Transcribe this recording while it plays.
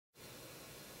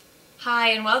Hi,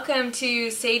 and welcome to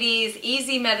SADIE'S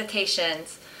Easy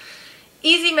Meditations.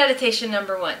 Easy meditation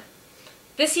number 1.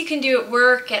 This you can do at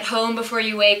work, at home before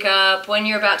you wake up, when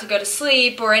you're about to go to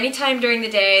sleep, or any time during the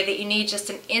day that you need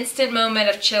just an instant moment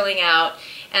of chilling out,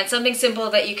 and something simple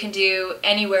that you can do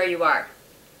anywhere you are.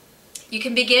 You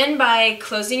can begin by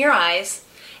closing your eyes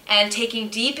and taking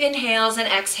deep inhales and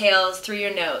exhales through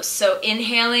your nose. So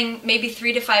inhaling maybe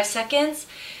 3 to 5 seconds,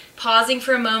 pausing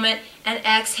for a moment, and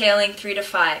exhaling 3 to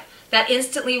 5. That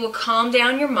instantly will calm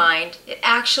down your mind. It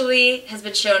actually has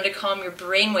been shown to calm your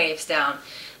brain waves down.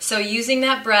 So using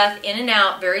that breath in and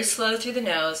out very slow through the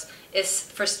nose is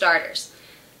for starters.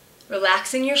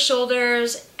 Relaxing your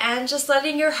shoulders and just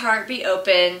letting your heart be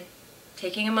open,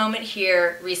 taking a moment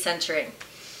here, recentering.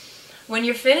 When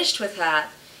you're finished with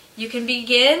that, you can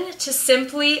begin to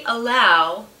simply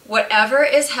allow whatever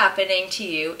is happening to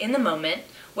you in the moment,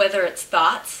 whether it's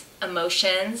thoughts,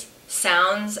 emotions,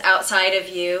 sounds outside of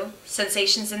you,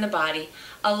 sensations in the body,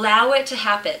 allow it to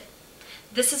happen.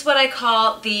 This is what I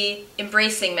call the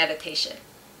embracing meditation.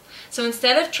 So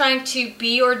instead of trying to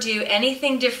be or do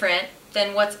anything different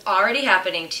than what's already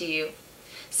happening to you,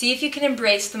 see if you can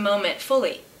embrace the moment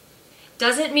fully.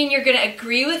 Doesn't mean you're going to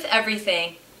agree with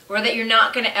everything or that you're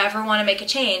not going to ever want to make a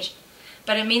change,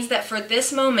 but it means that for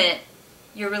this moment,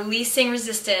 you're releasing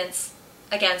resistance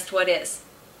against what is.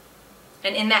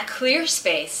 And in that clear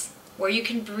space, where you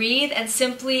can breathe and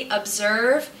simply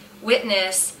observe,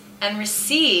 witness, and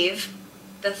receive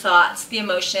the thoughts, the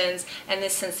emotions, and the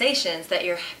sensations that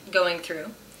you're going through.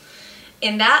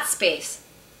 In that space,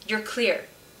 you're clear.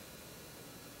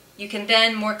 You can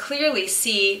then more clearly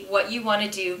see what you want to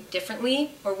do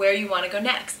differently or where you want to go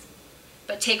next.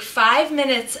 But take 5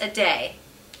 minutes a day,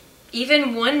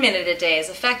 even 1 minute a day is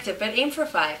effective, but aim for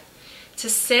 5, to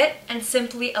sit and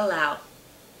simply allow.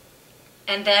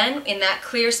 And then, in that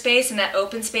clear space, in that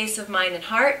open space of mind and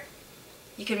heart,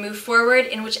 you can move forward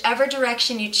in whichever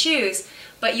direction you choose,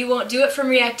 but you won't do it from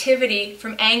reactivity,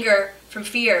 from anger, from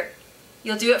fear.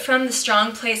 You'll do it from the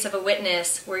strong place of a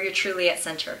witness where you're truly at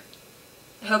center.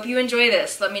 I hope you enjoy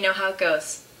this. Let me know how it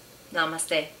goes.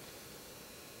 Namaste.